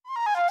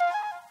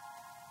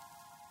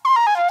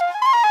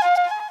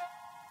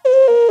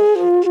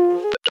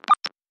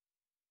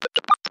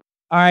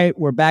 All right,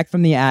 we're back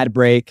from the ad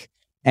break,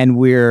 and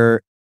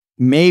we're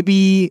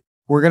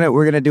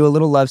gonna do a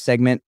little love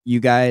segment. You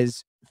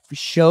guys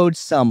showed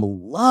some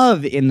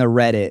love in the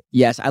Reddit,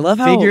 Yes, I love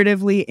how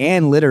figuratively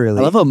and literally.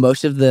 I love how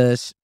most of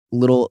the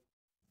little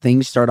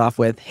things start off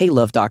with, "Hey,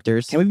 love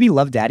doctors." Can we be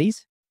love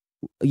daddies?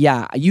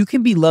 Yeah, you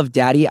can be love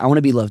daddy. I want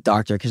to be love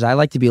doctor because I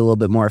like to be a little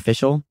bit more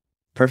official.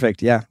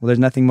 Perfect. Yeah. Well, there's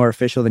nothing more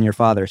official than your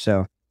father,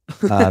 so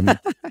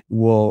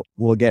we'll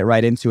get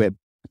right into it.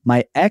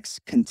 My ex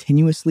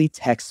continuously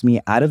texts me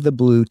out of the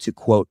blue to,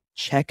 quote,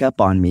 check up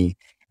on me,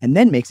 and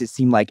then makes it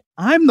seem like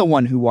I'm the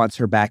one who wants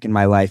her back in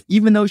my life,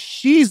 even though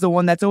she's the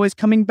one that's always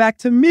coming back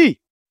to me.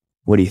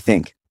 What do you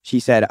think? She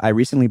said, I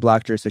recently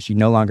blocked her, so she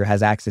no longer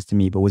has access to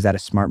me, but was that a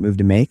smart move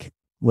to make?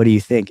 What do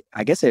you think?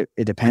 I guess it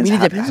depends. I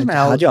mean, it depends on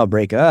how- how'd y'all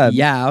break up.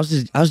 Yeah, I was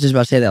just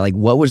about to say that. Like,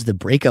 what was the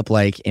breakup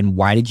like, and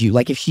why did you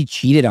like? If she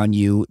cheated on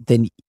you,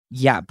 then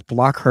yeah,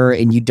 block her,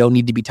 and you don't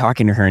need to be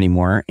talking to her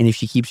anymore. And if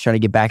she keeps trying to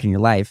get back in your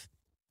life,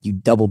 you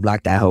double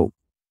block that hoe.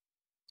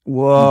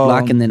 Whoa.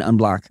 Block and then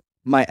unblock.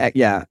 My ex,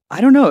 yeah.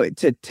 I don't know.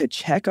 To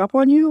check up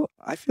on you,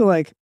 I feel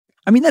like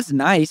I mean, that's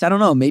nice. I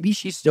don't know. Maybe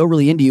she's still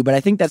really into you, but I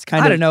think that's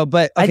kind I of don't know,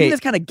 but I okay. think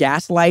that's kind of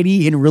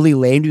gaslighty and really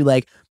lame to be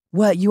like,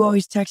 what? You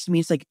always text me.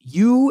 It's like,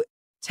 you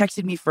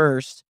texted me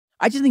first.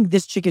 I just think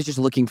this chick is just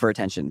looking for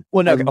attention.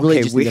 Well, no, I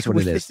really just think that's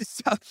what it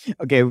is.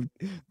 Okay,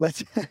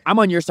 let's. I'm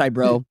on your side,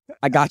 bro.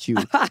 I got you.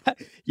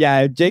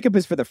 Yeah, Jacob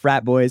is for the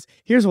frat boys.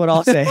 Here's what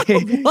I'll say.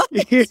 What?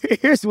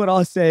 Here's what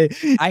I'll say.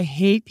 I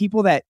hate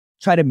people that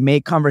try to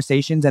make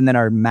conversations and then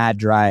are mad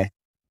dry.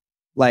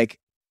 Like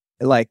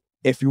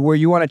if you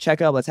want to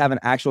check up, let's have an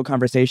actual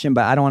conversation.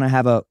 But I don't want to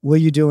have a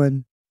 "What you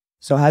doing?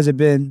 So how's it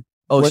been?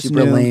 Oh, What's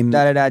super new?" lame.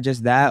 Da da da.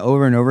 Just that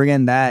over and over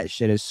again. That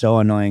shit is so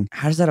annoying.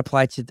 How does that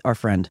apply to our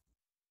friend?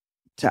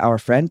 To our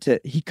friend,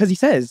 because he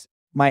says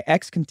my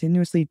ex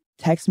continuously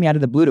texts me out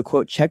of the blue to,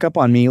 quote, check up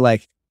on me.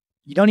 Like,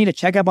 you don't need to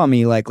check up on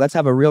me. Like, let's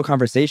have a real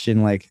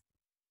conversation. Like,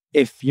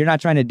 if you're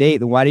not trying to date,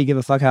 then why do you give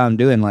a fuck how I'm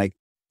doing? Like,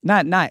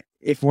 not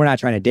if we're not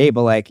trying to date,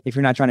 but like if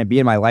you're not trying to be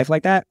in my life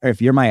like that, or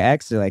if you're my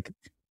ex, like,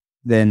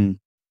 then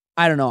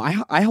I don't know.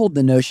 I hold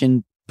the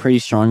notion pretty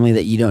strongly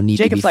that you don't need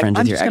Jacob's to be like, friends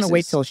I'm with your just gonna wait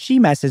exes. till she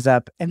messes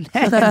up, and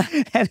then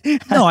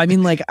No, I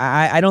mean, like,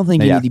 I don't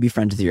think you Yeah. need to be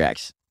friends with your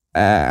ex.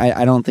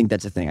 I don't think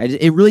that's a thing.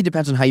 It really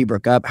depends on how you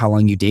broke up, how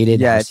long you dated,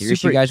 Yeah, how it's serious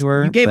super- you guys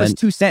were. You gave us but-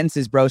 2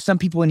 sentences, bro. Some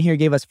people in here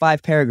gave us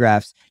 5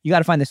 paragraphs. You got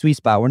to find the sweet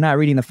spot. We're not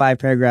reading the 5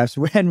 paragraphs.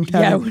 We're Yeah,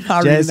 we're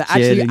not reading Just that.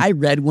 Actually, kidding. I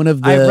read one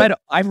of the.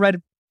 I've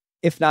read,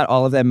 if not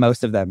all of them,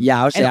 most of them.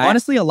 Yeah, I would say And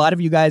honestly, a lot of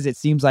you guys, it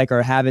seems like,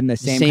 are having the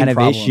same kind of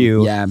problem.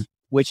 issue, Yeah,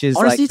 which is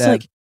honestly, it's the-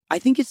 like I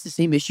think it's the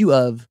same issue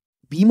of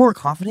be more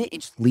confident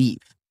and just leave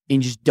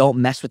and just don't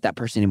mess with that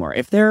person anymore.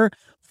 If they're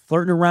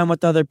flirting around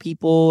with other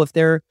people, if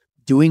they're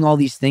doing all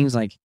these things,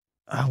 like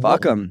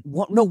fuck them.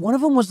 No, one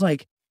of them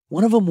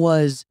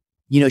was,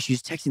 you know, she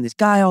was texting this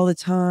guy all the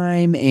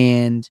time,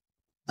 and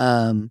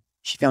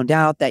she found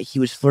out that he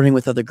was flirting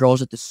with other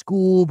girls at the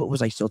school, but was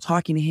like still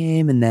talking to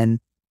him, and then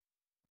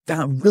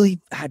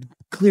had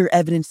clear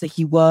evidence that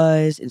he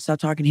was, and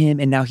stopped talking to him,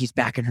 and now he's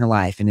back in her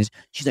life, and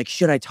she's like,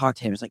 should I talk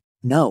to him? It's like,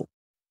 no,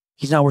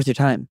 he's not worth your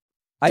time.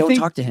 Don't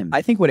talk to him.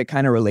 I think what it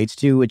kind of relates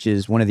to, which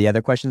is one of the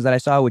other questions that I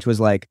saw, which was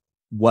like,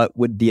 what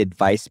would the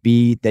advice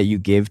be that you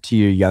give to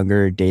your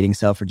younger dating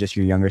self or just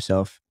your younger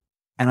self?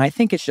 And I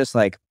think it's just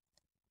like,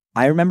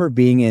 I remember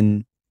being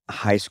in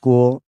high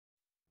school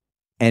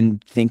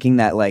and thinking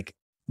that like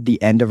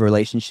the end of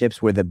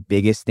relationships were the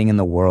biggest thing in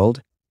the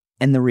world.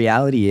 And the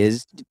reality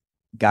is,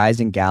 guys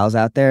and gals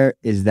out there,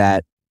 is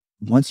that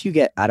once you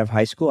get out of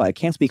high school, I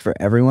can't speak for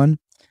everyone,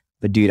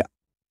 but dude,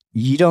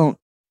 you don't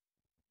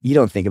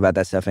think about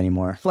that stuff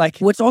anymore. Like,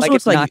 What's also like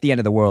it's like not the end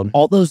of the world.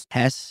 all those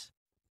tests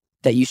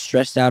that you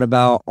stressed out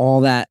about,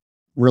 all that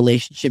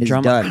relationship It's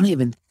drama. done. I don't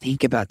even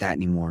think about that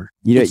anymore.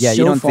 You It's don't, you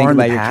so don't far think in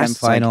the about your past, chem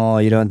it's like-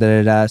 final. You don't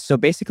da. So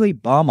basically,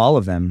 bomb all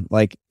of them.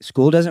 Like,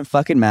 school doesn't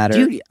fucking matter.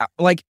 Dude,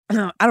 like,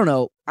 I don't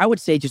know. I would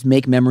say just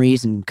make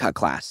memories and cut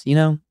class, you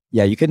know?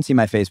 Yeah, you couldn't see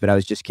my face, but I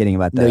was just kidding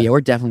about that. No, yeah,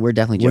 we're definitely We're-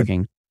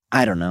 joking.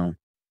 I don't know.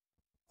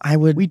 I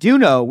would. We do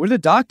know. We're the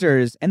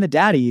doctors and the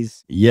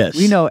daddies. Yes.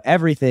 We know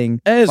everything.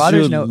 As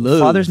Fathers your know.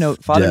 Fathers know.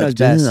 Father knows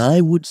doctor, best.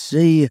 I would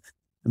say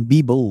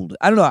be bold.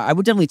 I don't know. I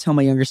would definitely tell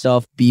my younger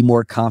self be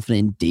more confident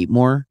and date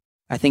more.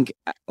 I think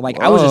like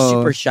I was a Whoa.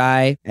 super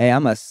shy. Hey,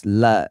 I'm a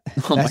slut.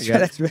 Oh my That's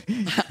God. That's right.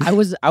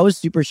 I was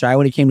super shy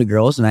when it came to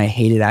girls, and I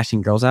hated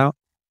asking girls out.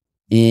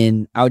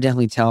 And I would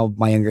definitely tell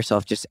my younger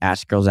self just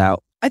ask girls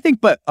out. I think,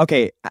 but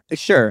okay,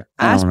 sure.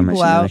 I don't Ask wanna people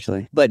mention that, out,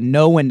 actually. but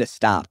know when to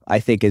stop. I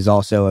think is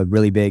also a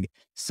really big.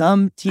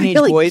 Some teenage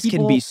feel like boys can be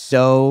people-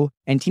 so,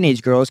 and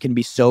teenage girls can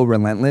be so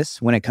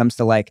relentless when it comes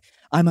to like,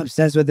 I'm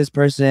obsessed with this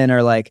person,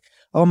 or like,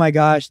 oh my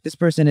gosh, this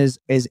person is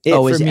it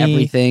Oh, for is me.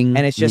 everything?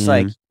 And it's just Yeah.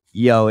 like,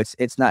 yo,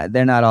 it's not.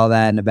 They're not all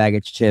that in a bag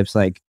of chips.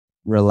 Like,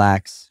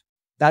 relax.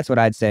 That's what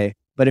I'd say.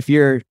 But if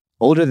you're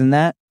older than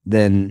that,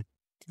 then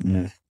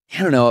I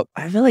don't know.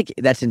 I feel like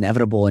that's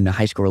inevitable in a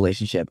high school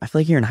relationship. I feel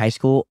like you're in high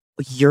school,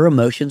 your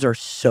emotions are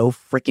so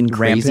freaking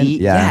crazy.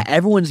 Rampant? Yeah.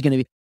 Everyone's gonna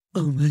be,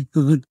 oh my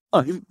God,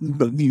 I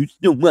love you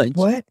so much.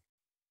 what?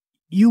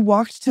 You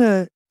walked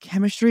to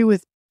chemistry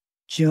with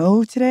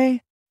Joe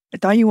today? I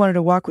thought you wanted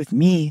to walk with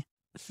me.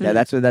 Yeah,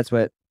 that's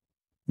what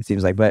it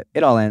seems like. But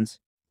it all ends.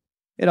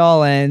 It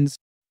all ends.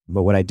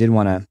 But what I did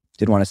want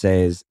to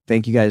say is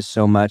thank you guys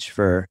so much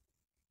for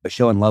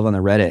showing love on the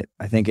Reddit.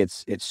 I think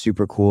it's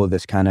super cool.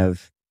 This kind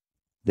of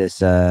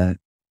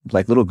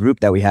like little group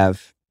that we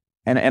have,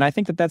 and I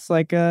think that's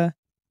like I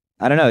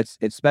don't know.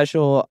 It's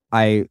special.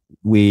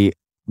 We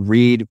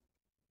read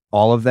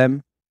all of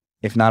them,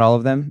 if not all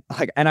of them.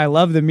 Like, and I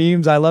love the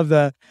memes.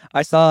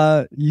 I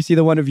saw you see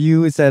the one of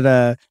you. It said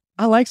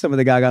I like some of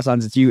the Gaga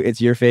songs.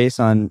 It's your face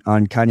on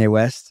Kanye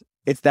West.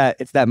 It's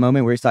that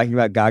moment where he's talking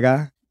about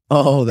Gaga.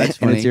 Oh, that's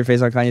And funny. it's your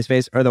face on Kanye's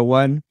face, or the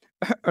one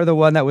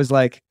that was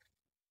like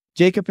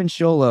Jacob and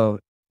Sholo.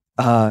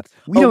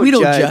 We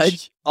don't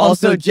judge.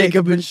 Also,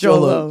 Jacob and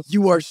Sholo.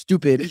 You are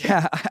stupid.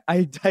 Yeah,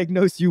 I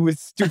diagnose you with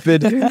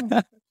stupid.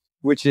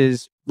 Which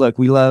is, look,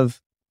 we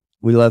love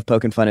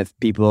poking fun at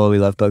people. We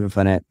love poking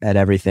fun at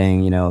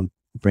everything. You know,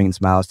 bringing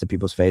smiles to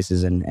people's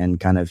faces and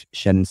kind of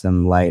shedding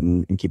some light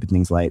and keeping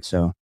things light.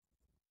 So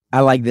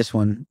I like this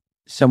one.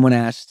 Someone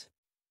asked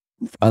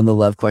on the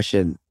love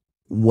question,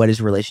 what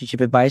is relationship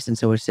advice? And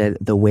so it said,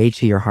 the way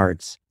to your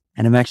hearts.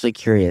 And I'm actually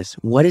curious,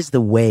 what is the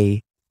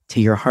way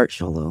to your heart,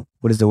 Sholo?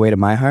 what is the way to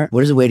my heart?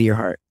 What is the way to your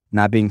heart?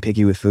 Not being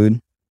picky with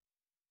food.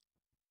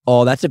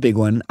 Oh, that's a big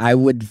one. I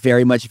would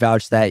very much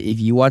vouch that if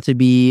you want to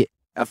be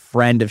a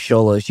friend of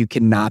Sholo's, you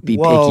cannot be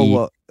picky.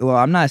 Well,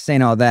 I'm not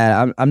saying all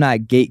that. I'm not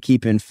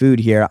gatekeeping food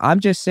here. I'm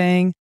just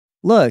saying,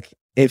 look,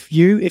 if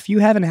you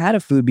haven't had a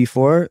food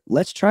before,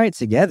 let's try it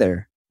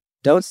together.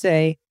 Don't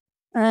say,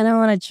 I don't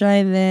want to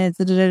try this.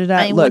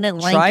 I Look, wouldn't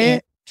like try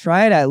it.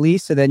 Try it at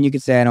least, so then you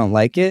could say I don't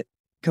like it.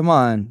 Come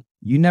on,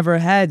 you never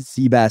had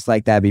sea bass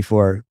like that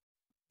before.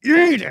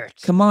 Eat it.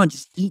 Come on,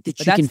 just eat the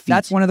But chicken feet.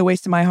 that's one of the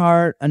ways to my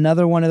heart.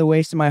 Another one of the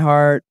ways to my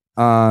heart.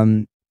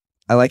 I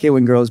like it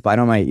when girls bite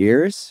on my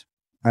ears.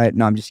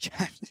 No, I'm just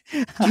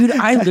kidding. Dude,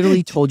 I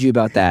literally told you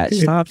about that.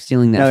 Stop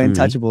stealing that No, from me.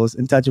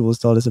 Untouchables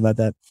told us about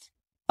that.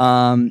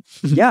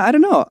 Yeah, I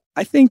don't know.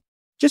 I think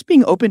just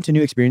being open to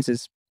new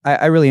experiences.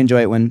 I really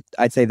enjoy it when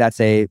I'd say that's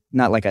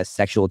not like a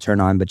sexual turn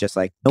on, but just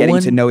like No getting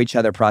one- to know each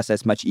other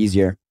process much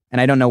easier. And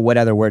I don't know what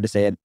other word to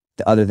say it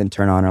other than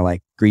turn on, or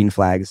like green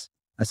flags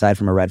aside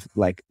from a red,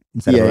 like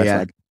instead of a red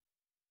flag.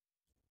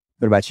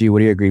 What about you?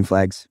 What are your green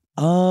flags?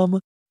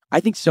 I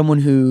think someone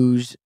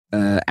who's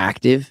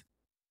active.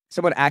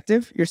 Someone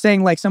active? You're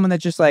saying like someone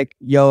that's just like,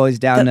 yo, is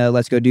down to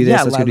let's go do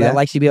this, let's go do that.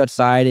 likes to be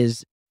outside,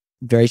 is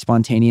very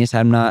spontaneous.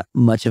 I'm not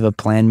much of a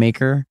plan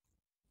maker.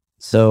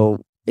 So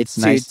it's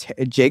See, nice.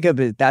 Jacob,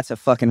 that's a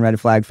fucking red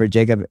flag for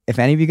Jacob. If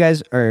any of you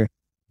guys are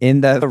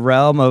in the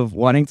realm of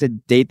wanting to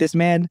date this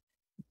man,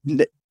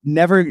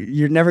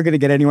 you're never going to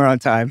get anywhere on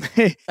time.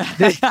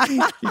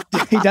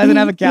 He doesn't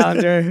have a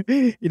calendar.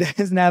 He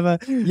doesn't have a.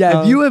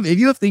 Yeah, if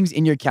you have things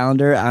in your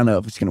calendar, I don't know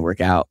if it's gonna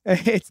work out.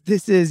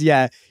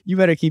 You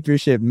better keep your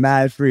shit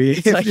mad free.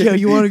 It's like, yo,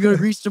 you want to go to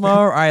Greece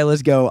tomorrow? All right,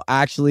 let's go.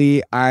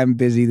 Actually, I'm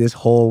busy this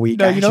whole week.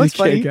 No, I you know what's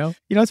actually funny? can't go.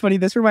 You know what's funny?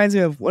 This reminds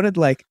me of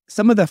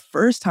some of the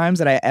first times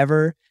that I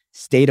ever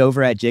stayed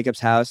over at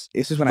Jacob's house.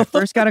 This was when I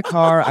first got a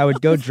car. I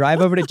would go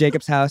drive over to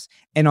Jacob's house,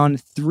 and on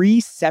 3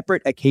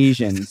 separate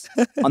occasions,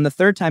 on the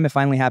third time it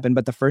finally happened,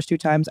 but the first 2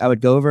 times I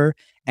would go over,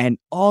 and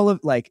all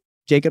of like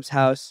Jacob's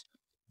house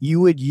you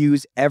would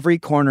use every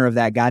corner of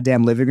that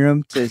goddamn living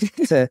room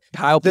to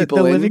Pile the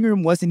people in. living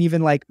room wasn't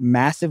even like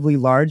massively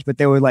large, but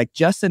there were like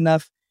just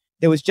enough.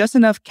 There was just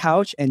enough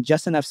couch and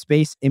just enough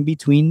space in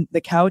between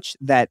the couch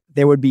that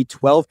there would be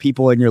 12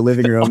 people in your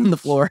living room on the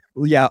floor.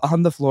 Yeah,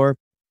 on the floor.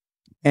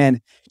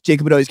 And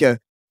Jacob would always go,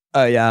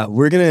 "Oh yeah,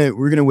 we're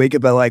gonna wake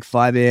up at like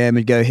 5 a.m.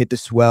 and go hit the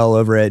swell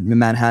over at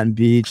Manhattan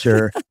Beach,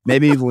 or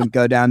maybe even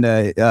go down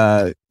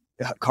to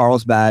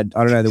Carlsbad.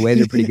 I don't know. The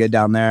waves are pretty good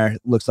down there.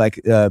 Looks like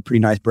a pretty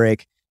nice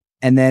break."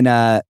 And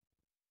then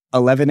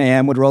 11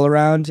 a.m. would roll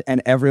around,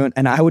 and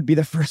I would be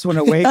the first one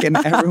awake, and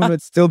everyone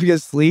would still be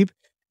asleep.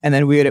 And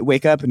then we would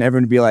wake up, and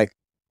everyone would be like,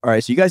 "All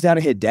right, so you guys down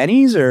to hit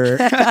Denny's, or?"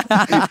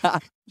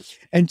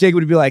 And Jake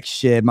would be like,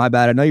 "Shit, my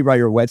bad. I know you brought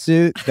your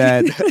wetsuit,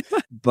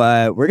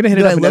 but we're gonna hit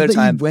it up another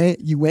time.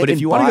 You went But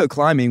if you want to go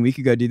climbing, we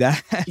could go do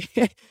that."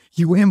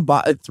 you went and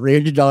bought a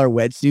 $300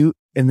 wetsuit,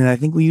 and then I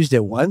think we used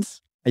it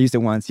once. I used it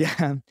once,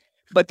 yeah.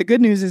 But the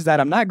good news is that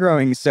I'm not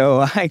growing, so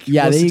like,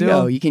 Yeah, we'll there you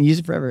still- go. You can use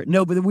it forever.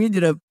 No, but then we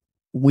ended up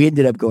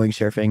going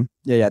surfing.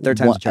 Yeah, third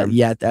time's a charm.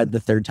 Yeah, at the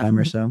third time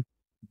or so.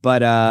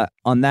 But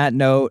on that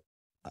note,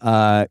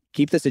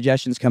 keep the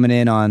suggestions coming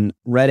in on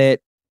Reddit.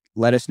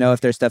 Let us know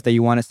if there's stuff that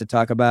you want us to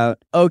talk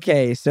about.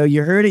 Okay, so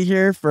you heard it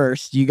here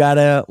first. You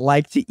gotta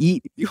like to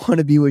eat if you want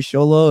to be with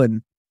Xolo,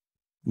 and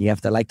you have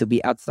to like to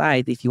be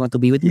outside if you want to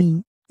be with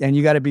me. And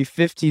you got to be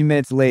 15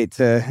 minutes late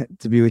to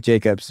be with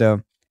Jacob.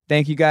 So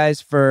thank you guys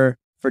for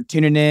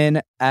tuning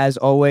in. As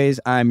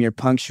always, I'm your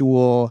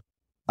punctual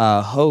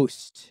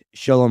host,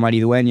 Xolo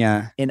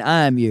Maridueña. And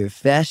I'm your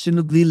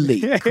fashionably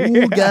late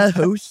cool guy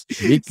host.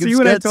 Jacob See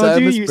what I Scott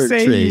told you? Thomas You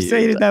say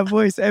Bertrand. it in that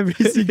voice every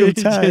single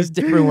time. Just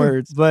different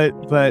words. But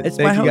It's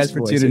my thank you guys host for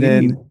voice. tuning What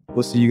do you in.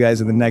 We'll see you guys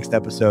in the next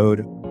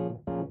episode.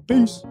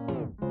 Peace.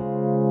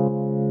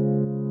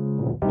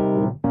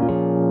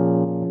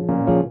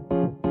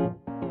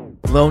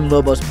 Lone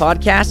Lobos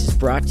Podcast is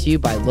brought to you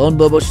by Lone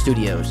Lobos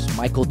Studios,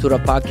 My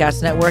Cultura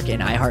Podcast Network,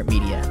 and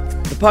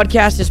iHeartMedia. The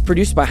podcast is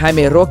produced by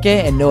Jaime Roque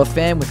and Noah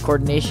Pham with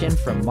coordination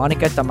from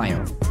Monica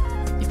Tamayo.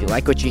 If you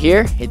like what you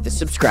hear, hit the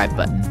subscribe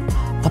button.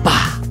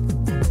 Bye-bye.